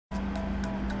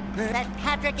That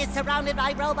Patrick is surrounded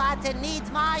by robots and needs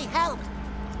my help.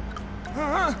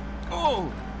 Huh?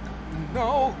 Oh,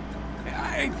 no.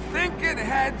 I think it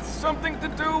had something to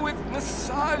do with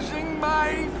massaging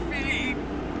my feet.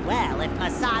 Well, if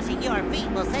massaging your feet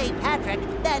will save Patrick,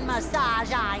 then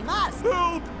massage I must.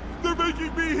 Help! They're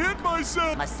making me hit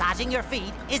myself! Massaging your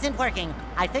feet isn't working.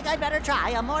 I think I'd better try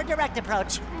a more direct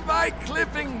approach. By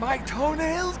clipping my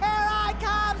toenails? Here I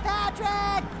come,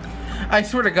 Patrick! I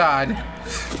swear to God,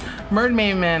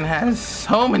 Mermaid Man has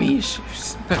so many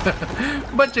issues.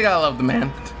 But you gotta love the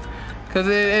man. Because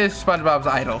it is SpongeBob's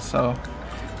idol, so.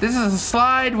 This is a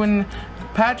slide when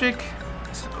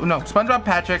SpongeBob,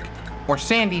 Patrick, or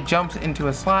Sandy jumps into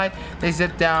a slide. They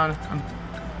zip down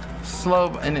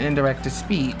slow and indirect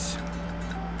speeds.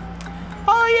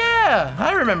 Oh yeah,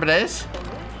 I remember this.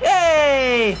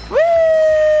 Yay! Woo!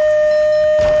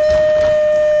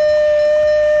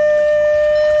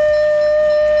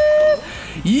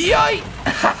 Yoink!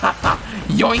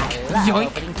 Yoink!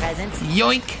 Yoink!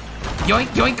 Yoink! Yoink!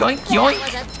 Yoink! Yoink! Yoink!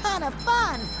 That was a ton of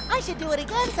fun. I should do it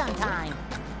again sometime.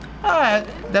 Alright,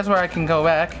 that's where I can go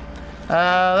back.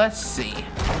 Let's see.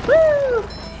 Woo!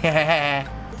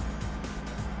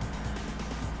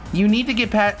 You need to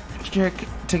get Patrick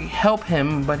to help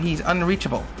him, but he's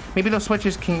unreachable. Maybe those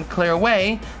switches can clear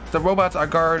away. The robots are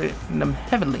guarding them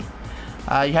heavily.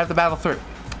 You have to battle through.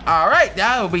 Alright,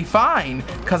 that will be fine.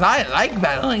 Because I like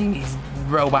battling these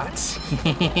robots.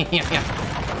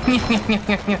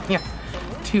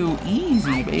 Too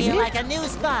easy, baby. I feel like a new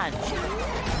sponge.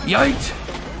 Yikes!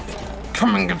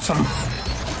 Come and get some.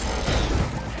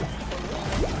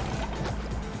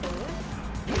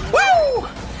 Woo!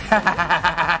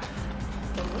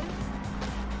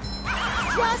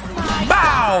 Just my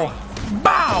Bow!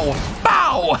 Bow!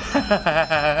 Bow!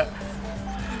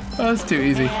 That's too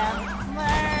easy.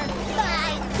 I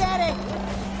did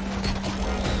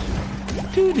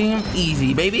it. Too damn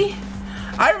easy, baby.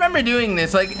 I remember doing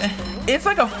this, like, it's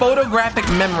like a photographic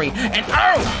memory. And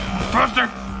oh! Buster!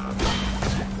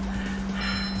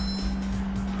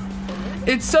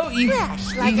 It's so easy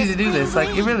to do this, like,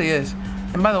 it really is.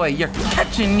 And by the way, you're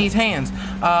catching these hands.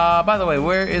 By the way,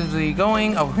 where is he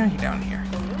going? Oh, we're down here.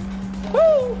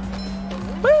 Woo!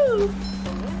 Woo!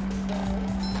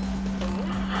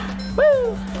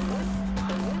 Woo!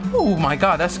 Oh my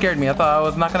God, that scared me. I thought I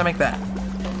was not gonna make that.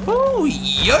 Woo!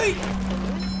 Yoink!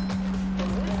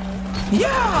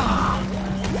 Yeah!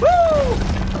 Woo!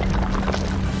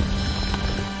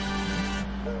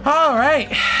 All right,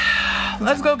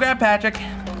 let's go grab Patrick. Hey,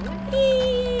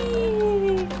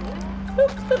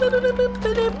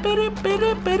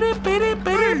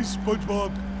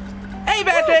 SpongeBob! Hey,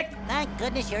 Patrick! Thank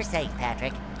goodness you're safe,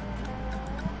 Patrick.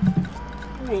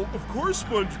 Well, of course,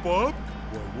 SpongeBob.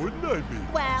 Why wouldn't I be?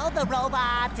 Well, the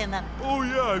robots and the... Oh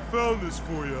yeah, I found this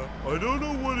for you. I don't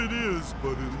know what it is,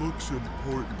 but it looks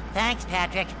important. Thanks,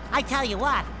 Patrick. I tell you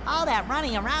what, all that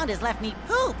running around has left me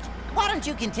pooped. Why don't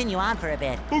you continue on for a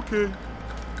bit? Okay.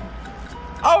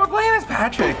 Oh, we're playing as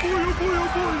Patrick. Oh boy, oh boy, oh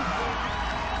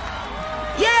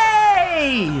boy.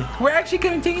 Yay! We're actually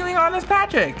continuing on as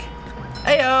Patrick.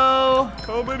 Heyo!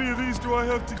 How many of these do I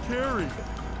have to carry?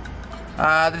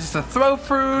 There's the throw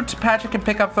fruit. Patrick can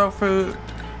pick up throw fruit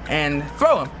and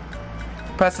throw them.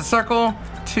 Press the circle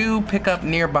to pick up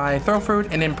nearby throw fruit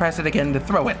and then press it again to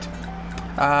throw it.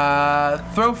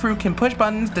 Throw fruit can push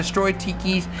buttons, destroy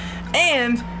tikis,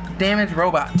 and damage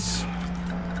robots.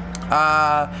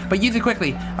 But use it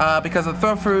quickly because the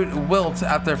throw fruit wilts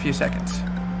after a few seconds.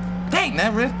 Dang,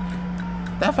 that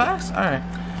fast? All right.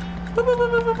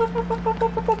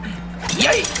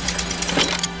 Yay!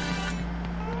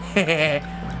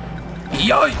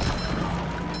 Yoy!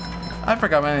 I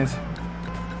forgot my names.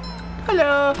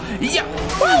 Hello! Yeah!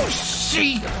 Woo!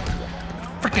 She!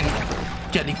 Freaking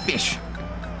jellyfish.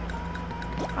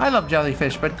 I love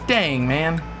jellyfish, but dang,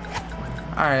 man.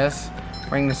 Alright, let's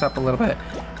bring this up a little bit.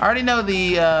 I already know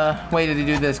the way to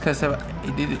do this because he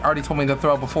already told me to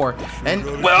throw before. And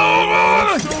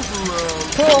well,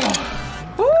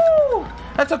 woo!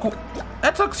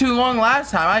 That took too long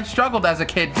last time. I struggled as a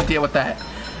kid to deal with that.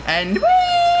 And woo!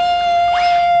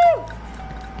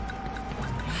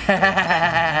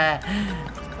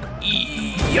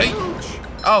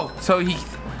 Oh, so you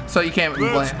can't.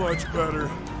 That's much better.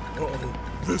 Uh-oh,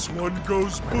 this one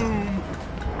goes boom.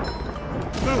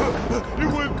 It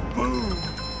went boom.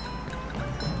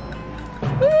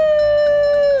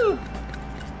 Woo!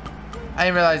 I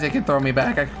didn't realize it could throw me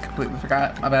back. I completely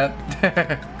forgot. My bad.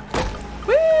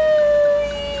 Woo!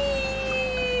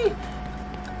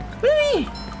 Woo!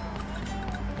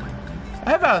 I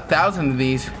have about 1,000 of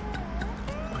these.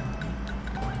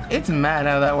 It's mad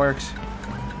how that works.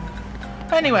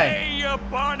 Anyway. Hey, you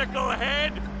barnacle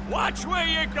head! Watch where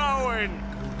you're going!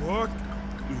 The rock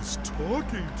is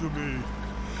talking to me.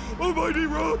 Almighty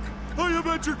Rock, I am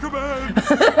at your command.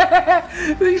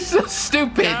 He's so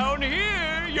stupid. Down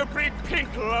here, you big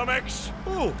pink lummox!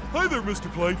 Oh, hi there,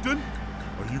 Mr. Plankton.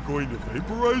 Are you going to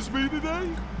vaporize me today?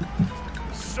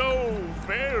 So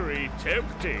very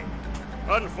tempting.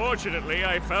 Unfortunately,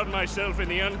 I found myself in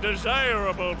the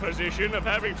undesirable position of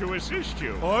having to assist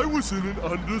you. I was in an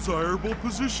undesirable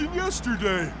position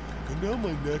yesterday, and now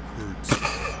my neck hurts.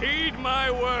 Heed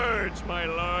my words, my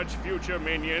large future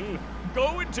minion.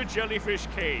 Go into Jellyfish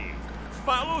Cave.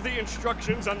 Follow the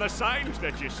instructions on the signs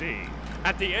that you see.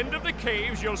 At the end of the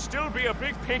caves, you'll still be a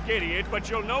big pink idiot, but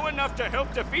you'll know enough to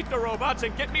help defeat the robots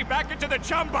and get me back into the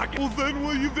chum bucket. Well, then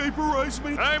will you vaporize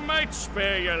me? I might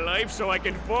spare your life so I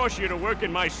can force you to work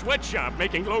in my sweatshop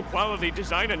making low-quality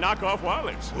design and knockoff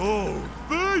wallets. Oh,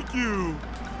 thank you.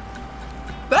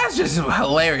 That's just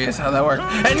hilarious how that works.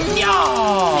 And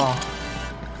yaw!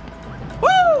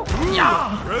 Woo!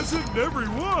 Yaw! Present every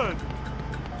one.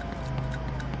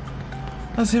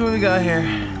 Let's see what we got here.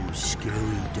 Ooh, scary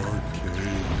dark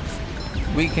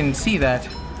cave. We can see that.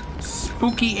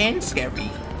 Spooky and scary.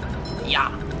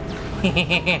 Yeah.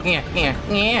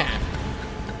 Yeah.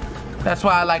 That's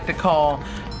why I like to call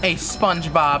a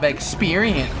SpongeBob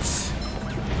experience.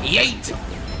 Yeet!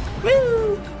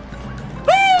 Woo!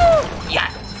 Woo!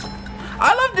 Yeah!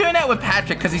 I love doing that with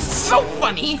Patrick because he's so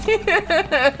funny.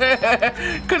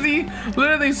 Because he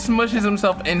literally smushes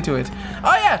himself into it.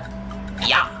 Oh yeah!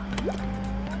 Yeah!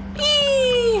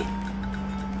 Eee!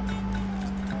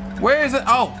 Where is it?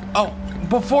 Oh,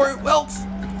 before it wilts.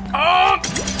 Oh!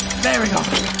 There we go.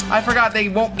 I forgot they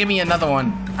won't give me another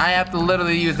one. I have to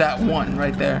literally use that one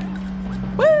right there.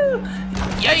 Woo!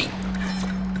 Yay!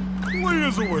 Clean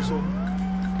as a whistle.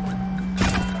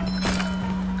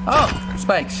 Oh,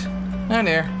 spikes. Oh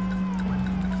dear.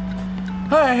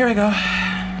 Alright, here we go.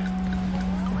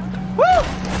 Woo!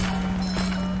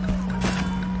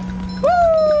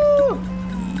 Woo!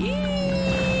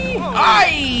 Yee!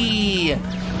 Aye!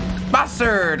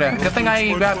 Bastard! Good thing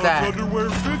I got that. Underwear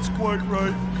fits quite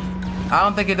right. I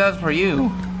don't think it does for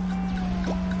you.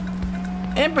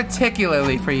 And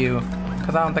particularly for you.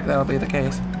 Because I don't think that'll be the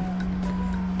case.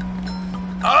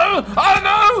 Oh! Oh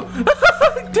no!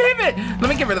 Damn it! Let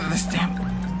me get rid of this damn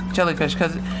jellyfish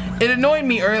because it annoyed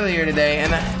me earlier today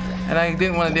and I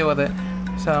didn't want to deal with it.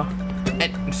 So,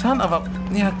 son of a,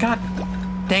 yeah, god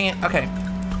dang it. Okay.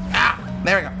 Ah!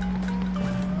 There we go.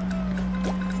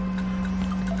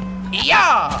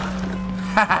 Yeah!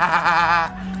 Ha ha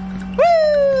ha!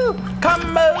 Woo!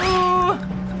 Combo!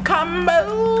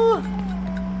 Combo!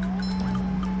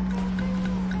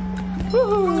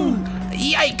 Woo!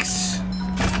 Yikes!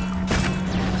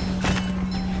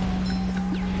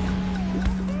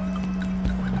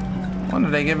 Why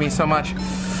did they give me so much?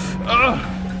 Ugh!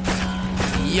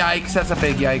 Yikes! That's a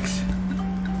big yikes.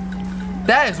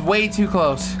 That is way too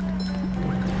close.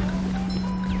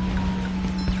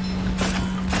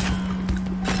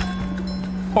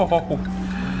 Oh!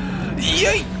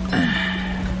 Yay!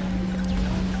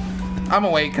 I'm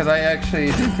gonna wait because I actually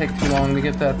didn't take too long to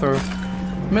get that through.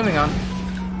 Moving on.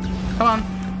 Come on.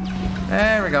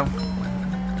 There we go.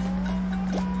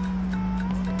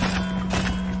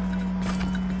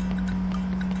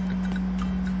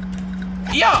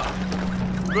 Yeah!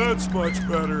 That's much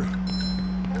better.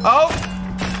 Oh!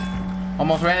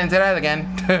 Almost ran into that again.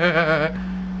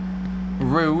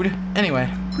 Rude. Anyway.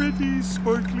 Pretty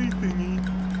sparkly thingy.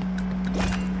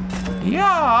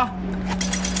 Yeah!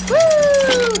 Woo!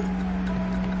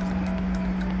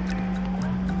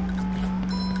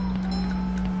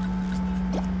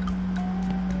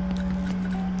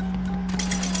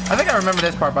 I think I remember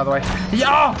this part, by the way.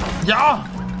 Yeah! Yeah!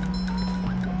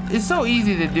 It's so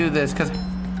easy to do this because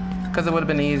it would have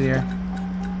been easier.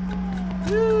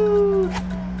 Woo!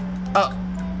 Oh.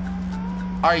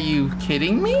 Are you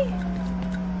kidding me?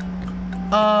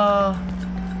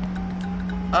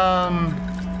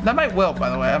 That might wilt, by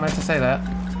the way. I meant to say that.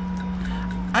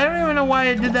 I don't even know why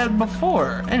I did that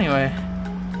before. Anyway,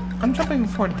 I'm jumping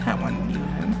before that one.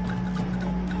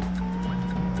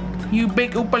 You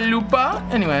big Oopa Loopa.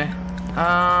 Anyway,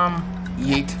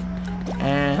 yeet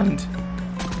and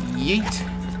yeet.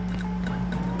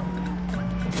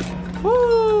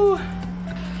 Woo! Woo!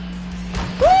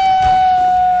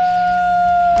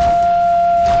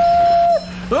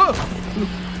 Oh!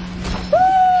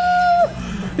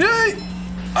 Yay!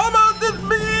 I'm out this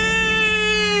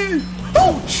bee!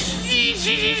 Oh!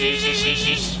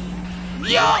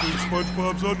 Yeah!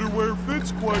 SpongeBob's underwear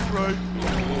fits quite right.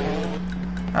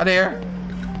 Out here.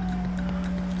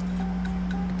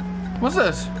 What's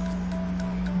this?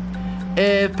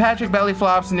 If Patrick belly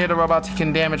flops near the robots, he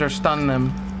can damage or stun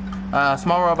them.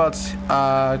 Small robots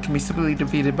can be simply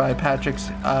defeated by Patrick's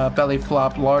belly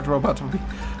flop. Large robots will be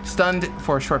stunned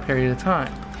for a short period of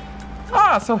time.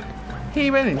 Ah, so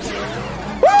he wins.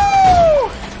 Woo!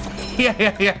 Yeah.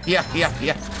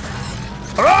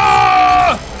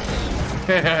 Ah!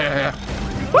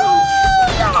 Woo!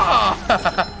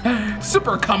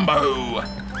 Super combo.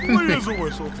 Here's a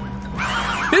whistle.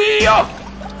 Yeah!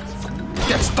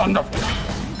 Get stunned up.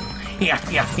 Yeah.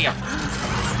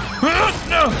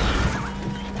 No.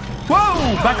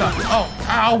 Whoa! Back up. Oh,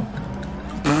 ow.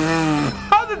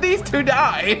 How did these two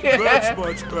die? That's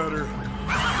much better.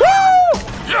 Woo!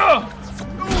 Yeah!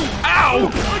 Ow!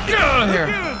 Get here.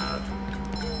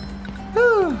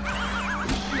 Whew.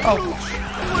 Oh.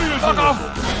 Fuck off.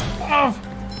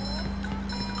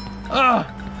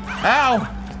 Ow.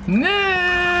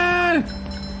 No.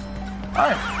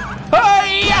 Alright.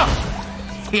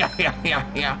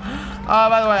 Yeah.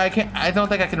 By the way, I don't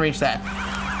think I can reach that.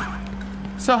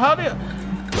 So how do you...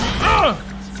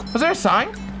 was there a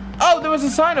sign? Oh, there was a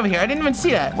sign over here. I didn't even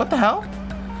see that. What the hell?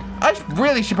 I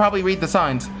really should probably read the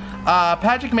signs.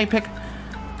 Patrick may pick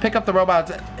up the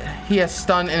robots he has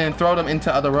stunned and then throw them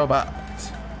into other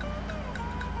robots.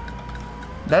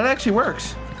 That actually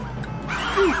works.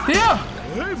 Yeah.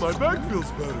 Hey, my back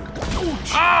feels better.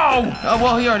 Ow! Oh,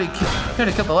 well, he already killed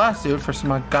the last dude for some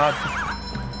god.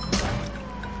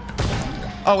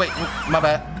 Oh wait, my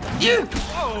bad. Yeah.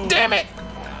 Damn it!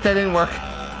 That didn't work.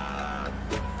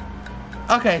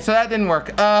 Okay, so that didn't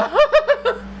work. I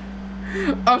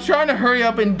was trying to hurry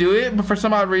up and do it, but for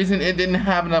some odd reason, it didn't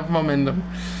have enough momentum.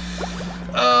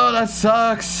 Oh, that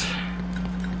sucks.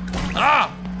 Ah!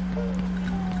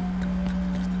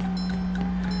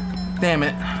 Damn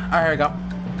it. Alright, here we go.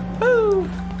 Woo!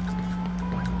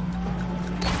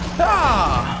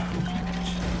 Ah!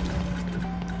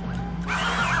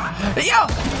 Yeah!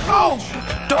 Oh!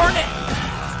 Darn it!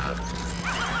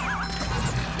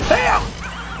 Yeah!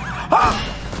 Ah!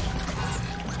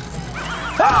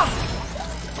 Ah!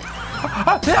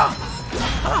 Yeah!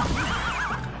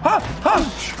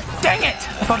 Dang it!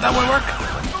 I thought that would work.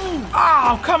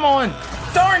 Oh, come on!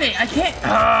 Darn it! I can't.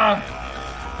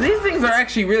 These things are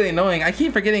actually really annoying. I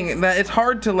keep forgetting that it's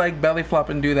hard to like belly flop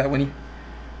and do that when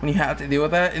you have to deal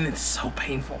with that, and it's so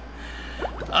painful.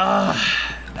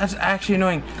 That's actually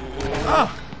annoying. Oh,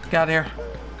 get out of here.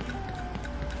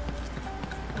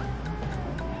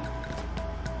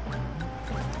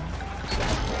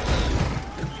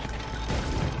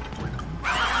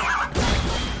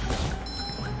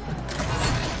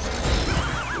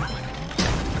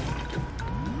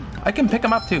 I can pick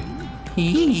him up too.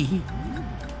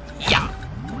 Yeah.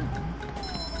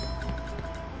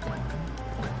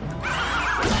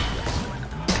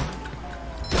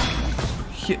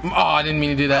 Oh, I didn't mean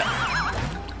to do that.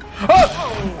 Oh!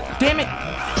 Damn it!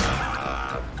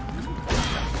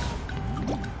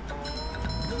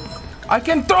 I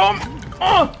can throw him!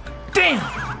 Oh! Damn!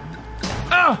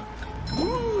 Oh!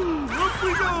 Up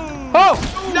we go! Oh!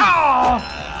 No!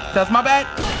 That's my bad.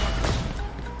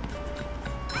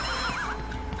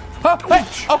 Oh, hey!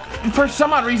 Oh! For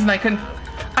some odd reason, I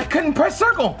couldn't press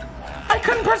circle. I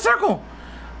couldn't press circle.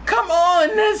 Come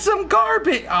on, that's some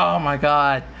garbage. Oh my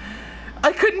god.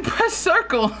 I couldn't press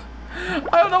circle.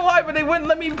 I don't know why, but they wouldn't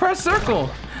let me press circle.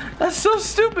 That's so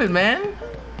stupid, man.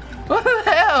 What the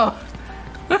hell?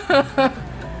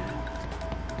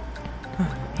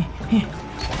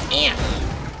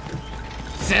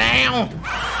 Sit down.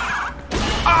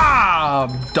 Ah,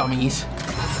 dummies.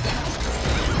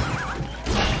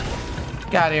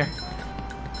 Get out of here.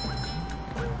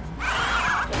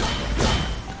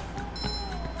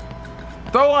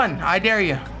 Throw one. I dare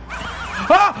you.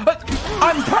 Ah!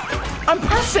 I'm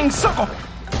pressing circle.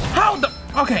 How the?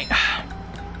 Okay.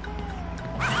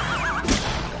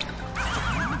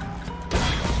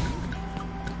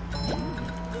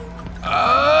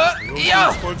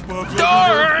 Yeah.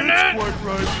 Darn it!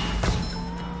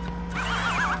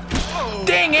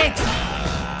 Dang it!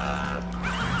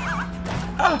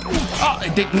 Oh,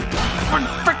 it didn't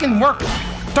freaking work.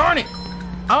 Darn it!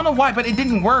 I don't know why, but it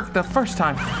didn't work the first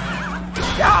time.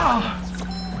 Ah!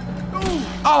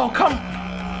 Oh, come.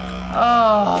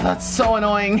 Oh, that's so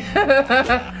annoying.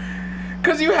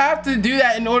 Because you have to do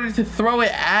that in order to throw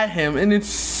it at him, and it's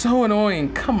so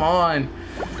annoying. Come on.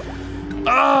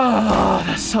 Oh,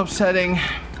 that's so upsetting.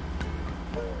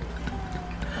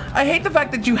 I hate the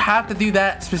fact that you have to do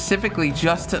that specifically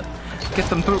just to get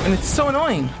them through, and it's so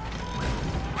annoying.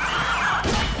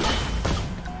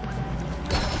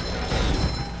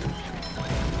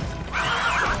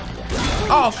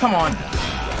 Oh, come on.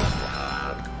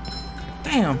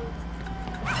 Damn.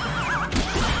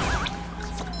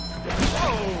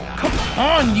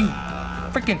 on, you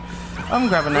freaking. I'm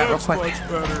grabbing that real That's quick. much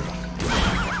better.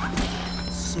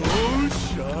 So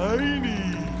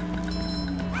shiny.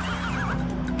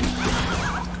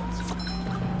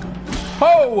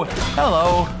 Oh,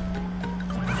 hello.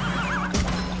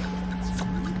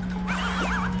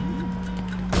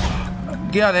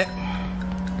 Got it.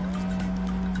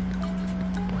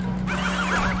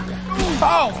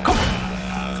 Oh, come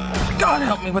on. God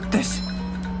help me with this.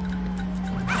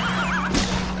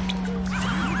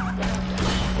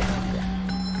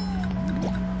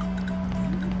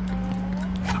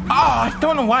 Oh, I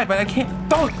don't know why, but I can't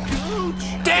throw it.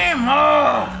 Damn!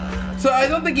 Oh. So I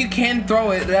don't think you can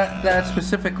throw it, that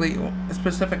specific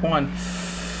one.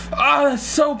 Oh, that's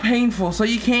so painful. So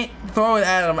you can't throw it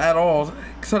at them at all.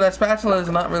 So that spatula is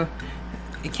not really,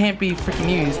 it can't be freaking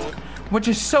used, which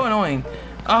is so annoying.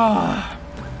 Oh,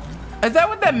 is that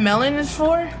what that melon is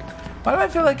for? Why do I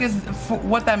feel like it's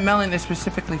what that melon is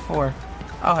specifically for?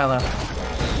 Oh, hello.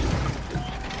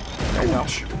 There you go.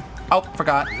 Oh,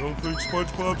 forgot. I don't think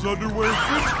SpongeBob's underwear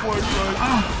fits quite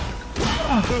right.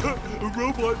 A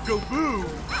robot go boom.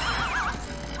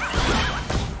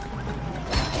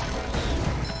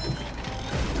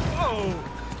 Oh!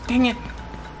 Dang it.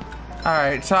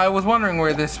 Alright, so I was wondering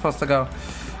where this is supposed to go.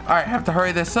 Alright, have to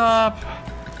hurry this up.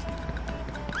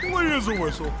 Clean as a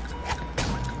whistle.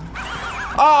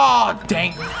 Oh,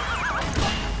 dang.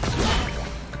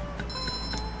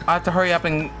 I have to hurry up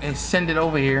and send it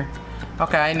over here.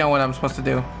 Okay, I know what I'm supposed to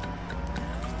do.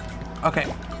 Okay.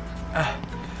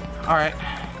 Alright.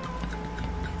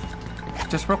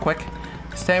 Just real quick.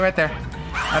 Stay right there.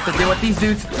 I have to deal with these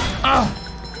dudes. Oh!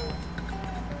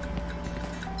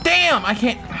 Damn, I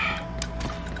can't.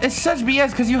 It's such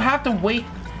BS because you have to wait.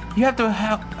 You have to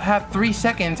have 3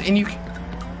 seconds and you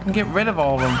can get rid of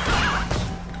all of them.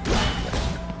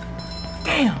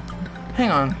 Damn. Hang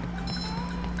on.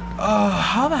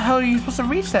 How the hell are you supposed to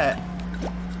reach that?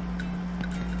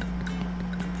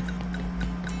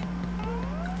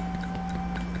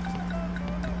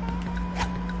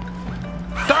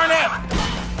 Darn it!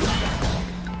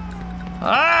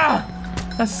 Ah!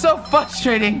 That's so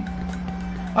frustrating.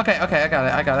 Okay, I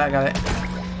got it.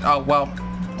 Oh, well.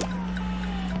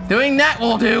 Doing that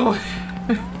will do.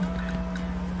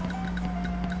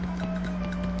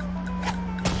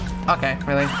 Okay,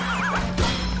 really?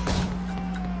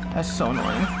 That's so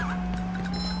annoying.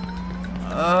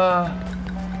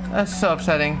 That's so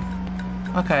upsetting.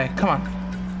 Okay, come on.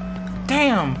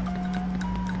 Damn!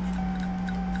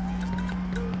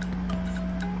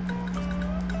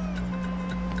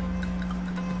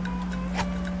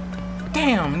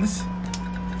 Damn, this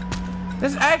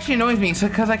actually annoys me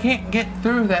because I can't get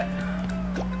through that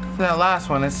last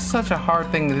one. It's such a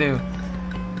hard thing to do.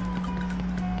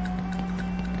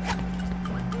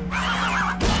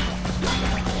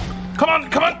 Come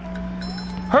on!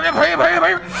 Hurry up!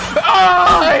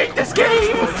 Oh, I hate this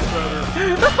game!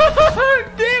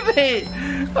 Damn it!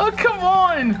 Oh, come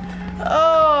on!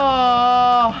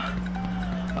 Oh,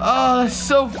 that's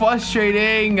so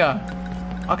frustrating.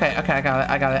 Okay, I got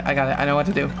it. I know what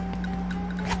to do.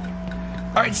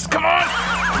 Alright, come on!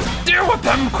 Deal with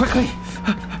them quickly!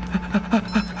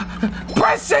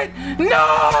 Press it!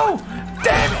 No!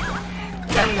 Damn it!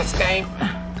 Damn this game!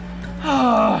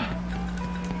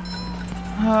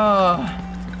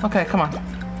 Okay, come on.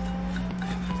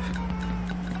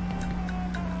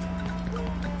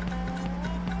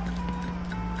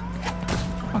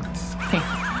 Fuck this game.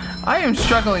 I am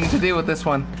struggling to deal with this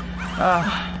one.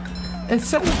 It's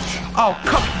so... Oh,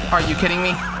 come... Are you kidding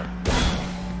me?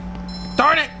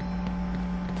 Darn it!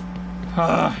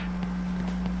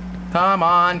 Come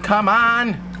on!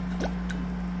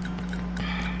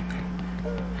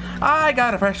 I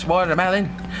got a fresh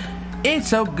watermelon. It's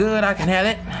so good I can have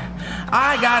it.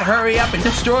 I gotta hurry up and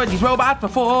destroy these robots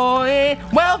before it...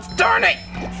 Well, darn it!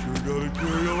 Sure gotta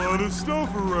carry a lot of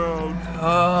stuff around.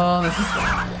 Oh, this is...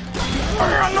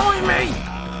 You're annoying me!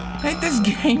 I hate this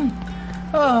game.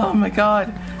 Oh my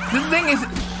god. This thing is...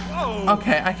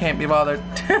 Okay, I can't be bothered.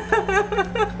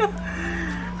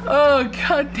 Oh,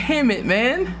 god damn it,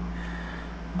 man.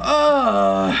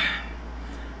 I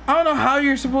don't know how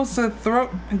you're supposed to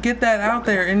get that out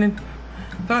there and then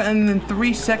throw it in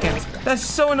 3 seconds. That's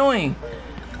so annoying.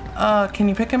 Can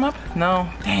you pick him up? No.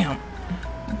 Damn.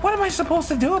 What am I supposed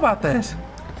to do about this?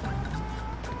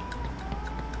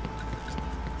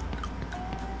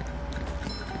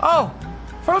 Oh,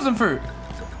 frozen fruit.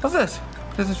 What's this?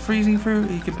 This is freezing fruit.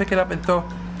 You can pick it up and throw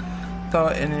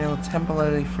it and it will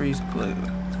temporarily freeze glue.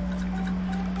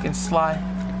 You can slide.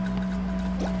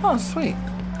 Oh, sweet.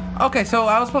 Okay, so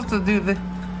I was supposed to do this.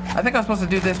 I think I was supposed to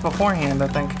do this beforehand, I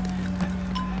think.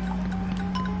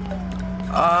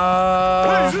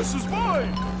 Hey, this is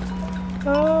mine!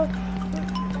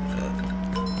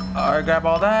 Alright, grab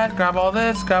all that, grab all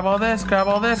this, grab all this, grab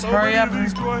all this. Hurry up. How many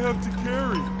of these do I have to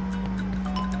carry?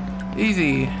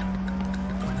 Easy.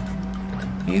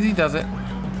 Easy does it.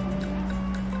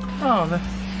 Oh, no.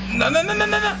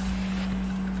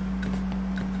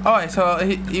 Alright, so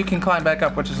you can climb back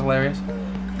up, which is hilarious.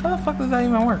 How the fuck does that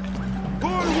even work? I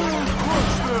will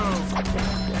crush them!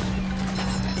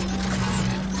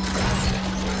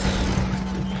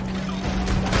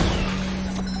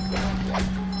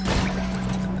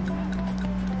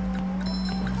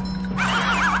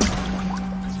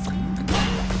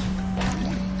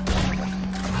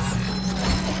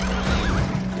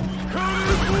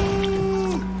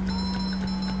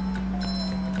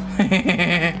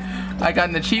 I got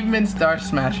an achievement, Star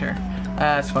Smasher.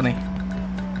 That's funny.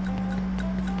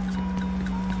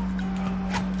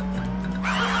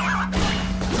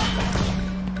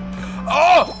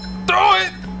 Oh! Throw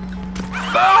it!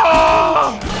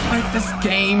 Oh! I like this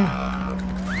game.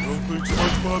 I don't think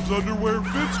SpongeBob's underwear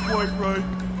fits quite right.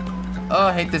 Oh,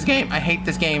 I hate this game. I hate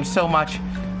this game so much.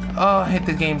 Oh, I hate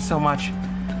this game so much.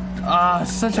 Ah,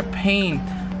 such a pain.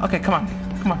 Okay, come on.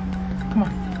 Come on. Come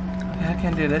on. Okay, I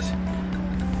can't do this.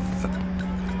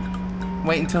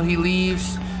 Wait until he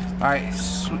leaves. Alright,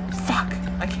 fuck.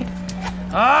 I can't.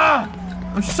 Ah!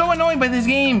 I'm so annoyed by this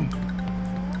game.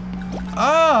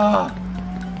 Ah!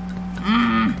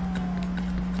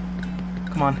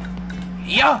 Come on.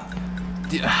 Yeah!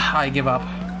 I give up.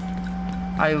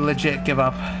 I legit give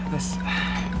up. This.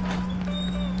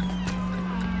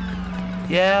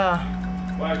 Yeah.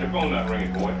 Why is your phone not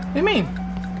ringing, boy? What do you mean?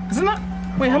 Isn't that?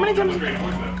 Wait, how many times?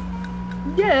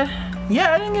 Yeah.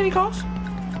 Yeah, I didn't get any calls.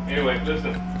 Anyway,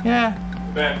 listen. Yeah.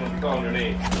 Back when we call your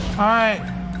name. Alright.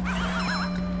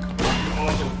 You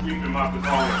also sweep him off the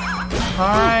phone.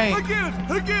 Alright.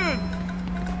 Again!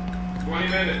 20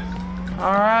 minutes.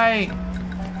 Alright.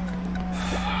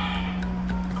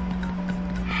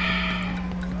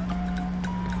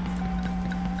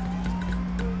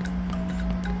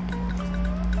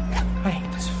 I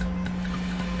hate this.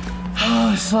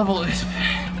 Oh, this level is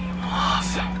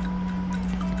awesome.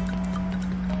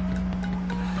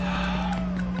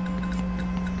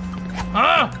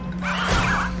 Ah!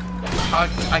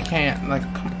 I can't, like,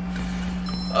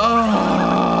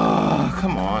 oh,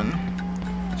 come on.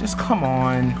 Just come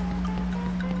on.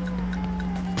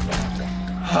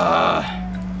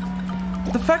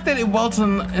 The fact that it welds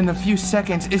in a few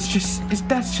seconds is just,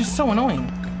 that's just so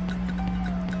annoying.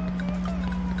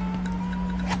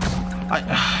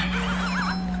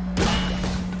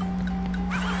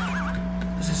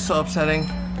 This is so upsetting.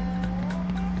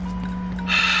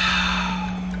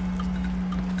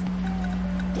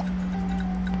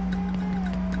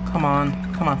 Come on,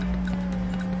 come on.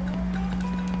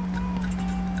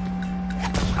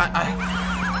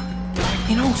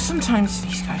 You know, sometimes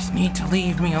these guys need to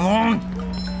leave me alone.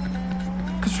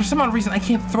 Because for some odd reason, I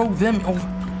can't throw them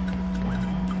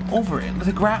over it.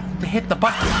 To hit the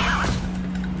button.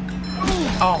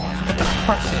 Oh,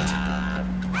 press it.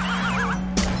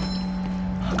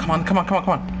 Come on, come on, come on,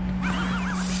 come on.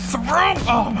 Throw!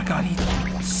 Oh my god, he's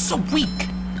so weak.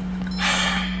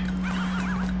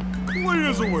 Clean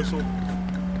as a whistle.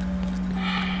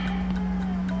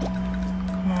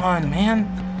 Come on, man.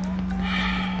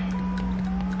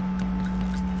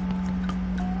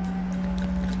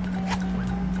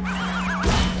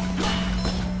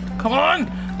 Come on!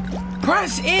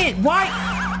 Press it! Why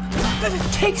does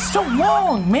it take so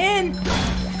long, man?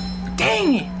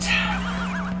 Dang it!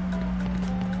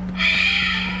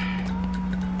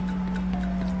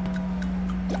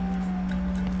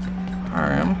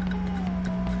 Alright.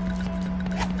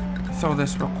 Throw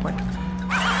this real quick.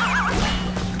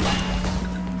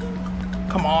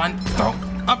 Come on, throw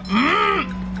up.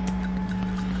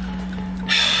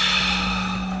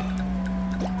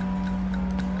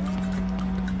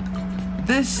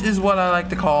 This is what I like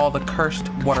to call the cursed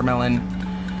watermelon.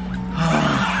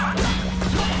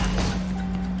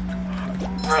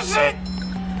 Press it!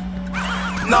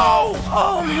 No!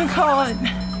 Oh my god!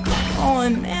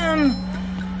 Colin, man!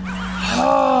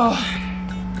 Oh.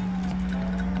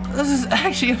 This is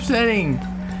actually upsetting.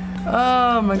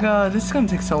 Oh my god, this is gonna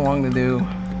take so long to do.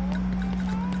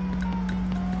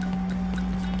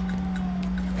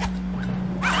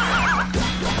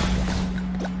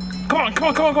 Come on, come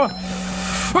on, come on, come on!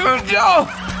 No!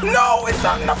 No, it's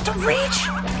not enough to reach!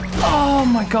 Oh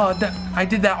my god, I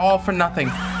did that all for nothing.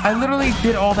 I literally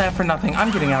did all that for nothing.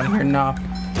 I'm getting out of here now.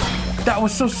 That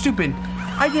was so stupid.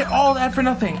 I did all that for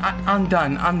nothing. I'm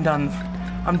done. I'm done.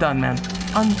 I'm done, man.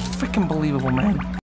 Unfreaking believable, man.